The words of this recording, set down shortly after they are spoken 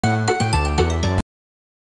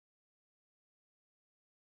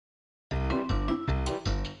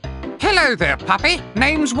Hello there, puppy.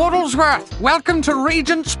 Name's Waddlesworth. Welcome to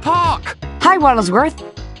Regent's Park. Hi, Waddlesworth.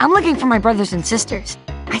 I'm looking for my brothers and sisters.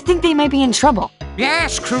 I think they might be in trouble.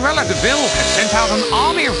 Yes, Cruella de Vil has sent out an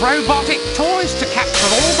army of robotic toys to capture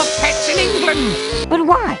all the pets in England. But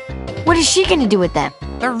why? What is she gonna do with them?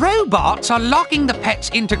 The robots are locking the pets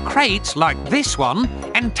into crates like this one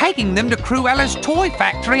and taking them to Cruella's toy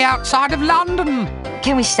factory outside of London.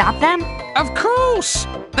 Can we stop them? Of course!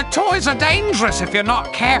 The toys are dangerous if you're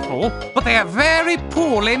not careful, but they are very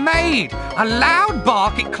poorly made. A loud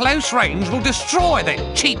bark at close range will destroy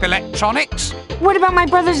their cheap electronics. What about my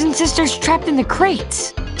brothers and sisters trapped in the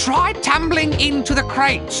crates? Try tumbling into the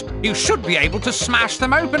crates. You should be able to smash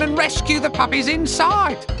them open and rescue the puppies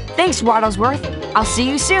inside. Thanks, Waddlesworth. I'll see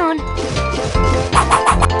you soon.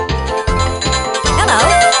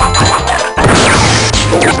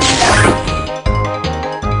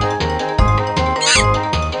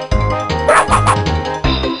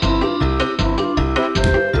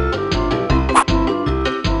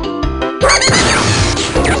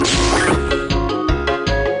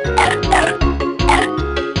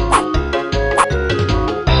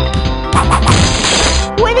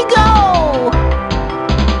 Way to go!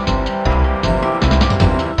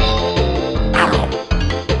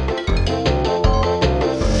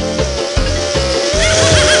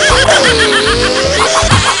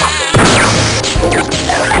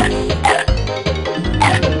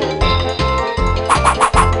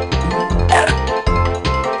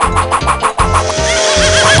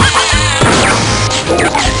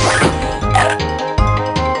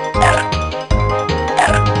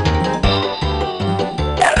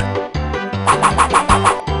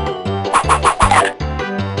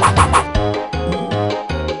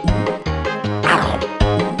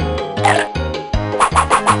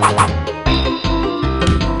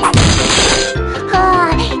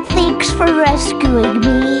 Thanks for rescuing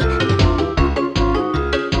me.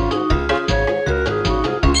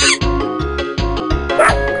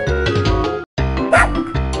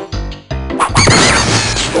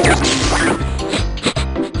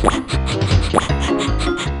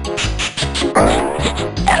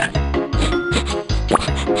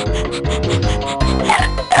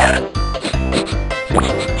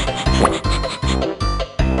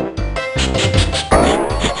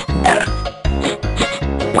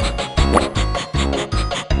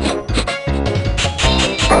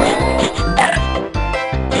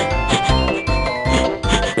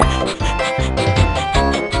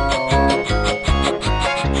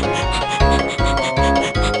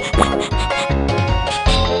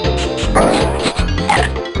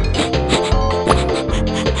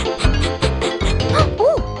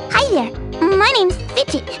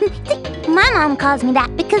 My mom calls me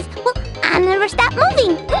that because, well, I never stop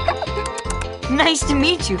moving. Nice to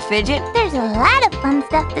meet you, Fidget. There's a lot of fun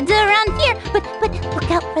stuff to do around here, but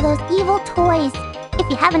look out for those evil toys. If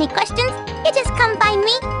you have any questions, you just come find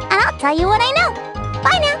me, and I'll tell you what I know.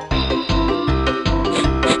 Bye now.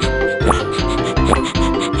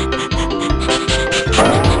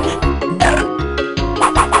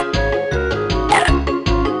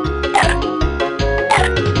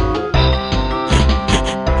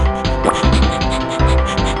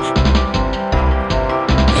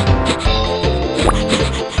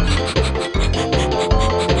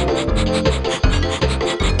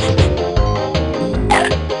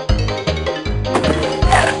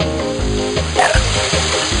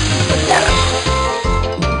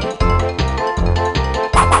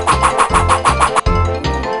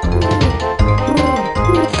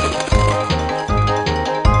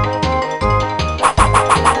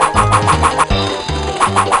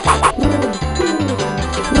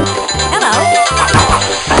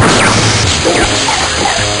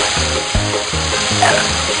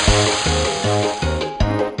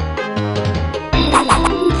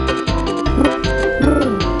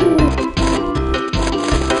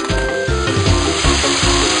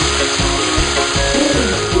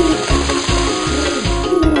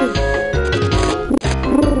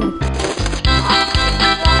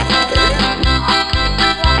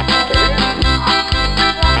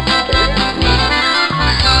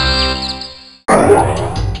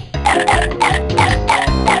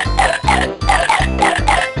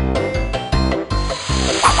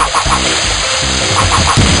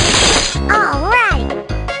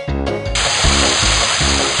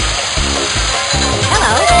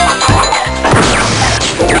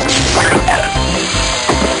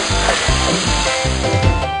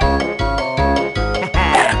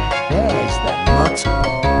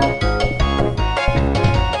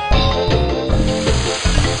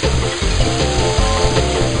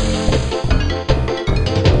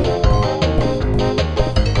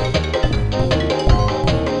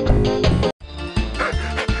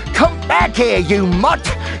 here, you mutt!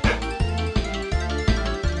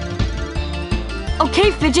 Okay,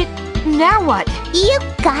 Fidget, now what? You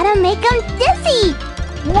gotta make him dizzy.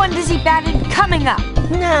 One dizzy batted coming up.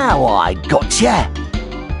 Now I gotcha!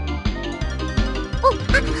 Oh,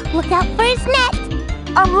 look out for his nest.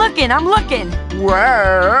 I'm looking.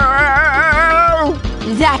 Whoa!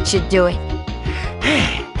 That should do it.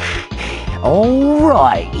 All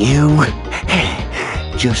right, you.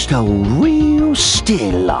 Just hold real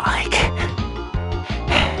still like.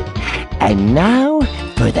 And now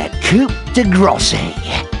for the coup de grace.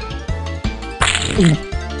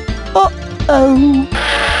 Uh-oh.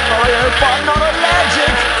 I hope I'm not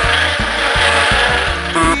allergic.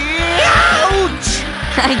 Ouch!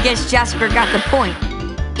 I guess Jasper got the point.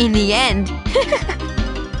 In the end.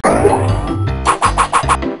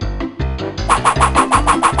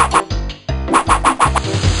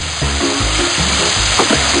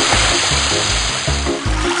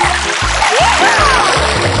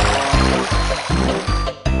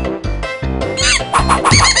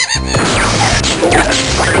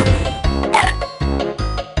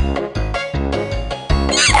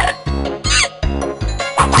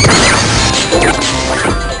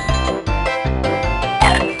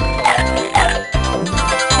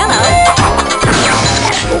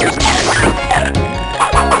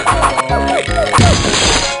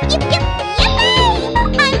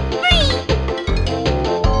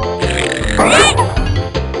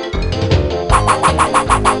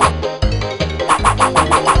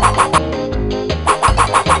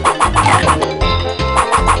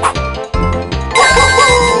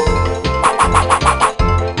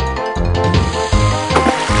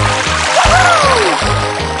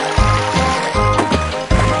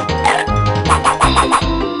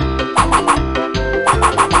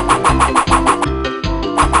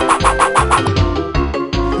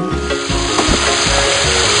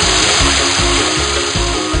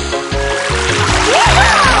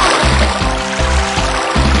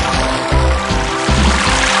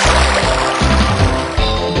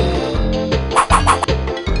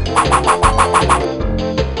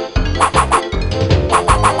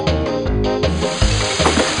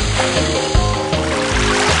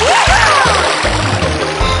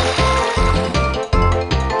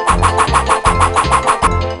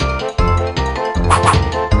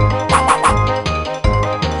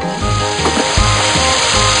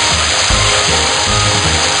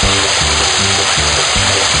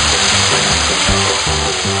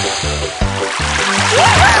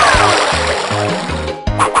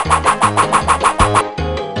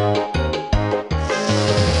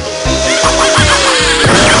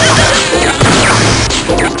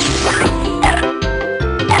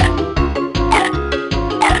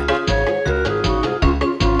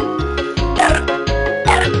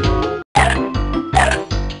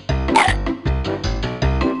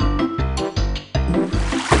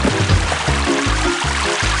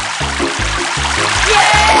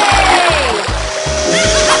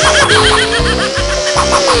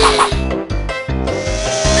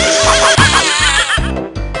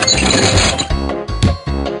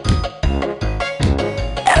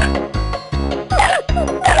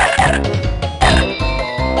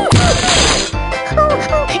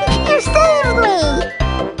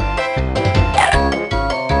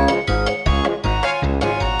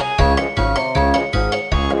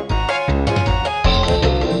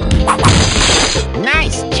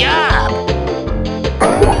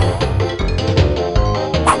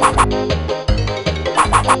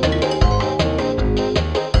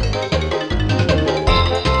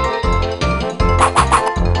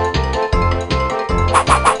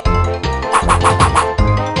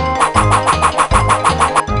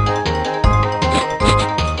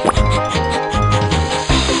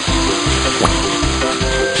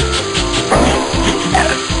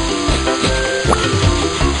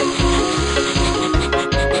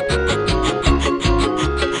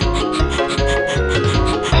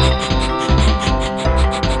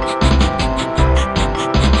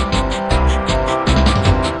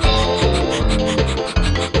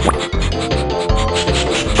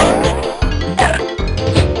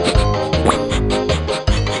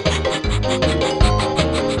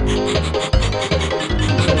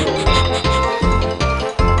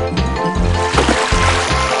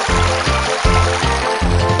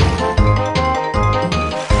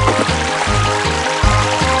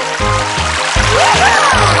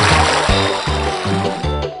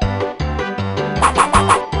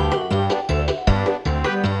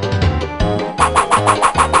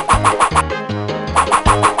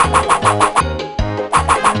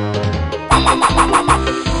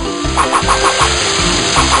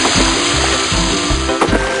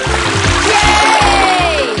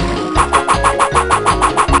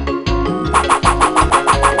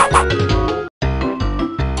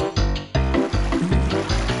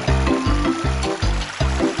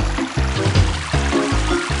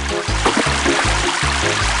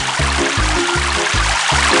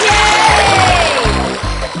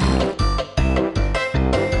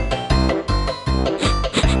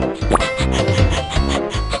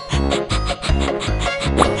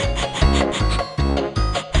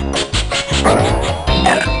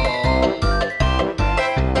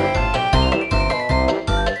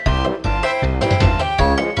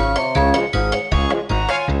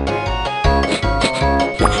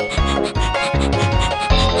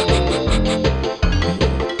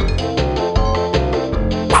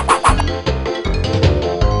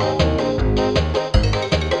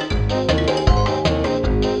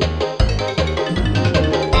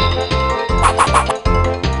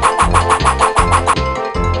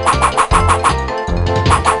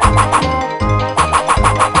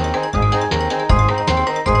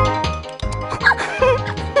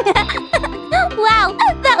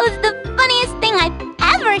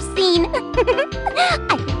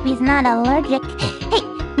 not allergic. Hey,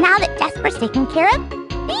 now that Jasper's taken care of,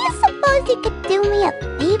 do you suppose you could do me a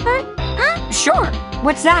favor? Huh? Sure.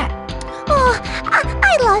 What's that? Oh,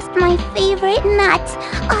 I lost my favorite nut.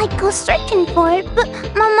 I'd go searching for it, but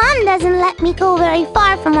my mom doesn't let me go very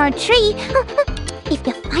far from our tree. If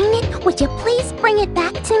you find it, would you please bring it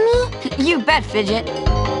back to me? You bet, Fidget.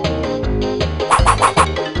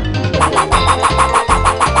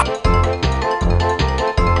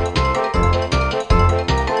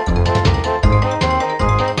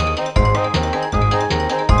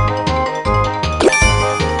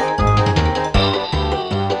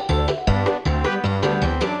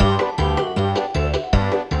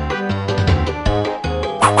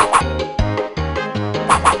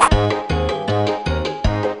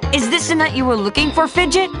 Is this the nut you were looking for,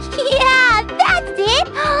 Fidget? Yeah, that's it.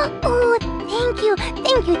 Oh, thank you,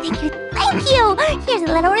 thank you, thank you, thank you. Here's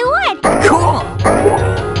a little reward.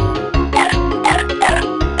 Cool.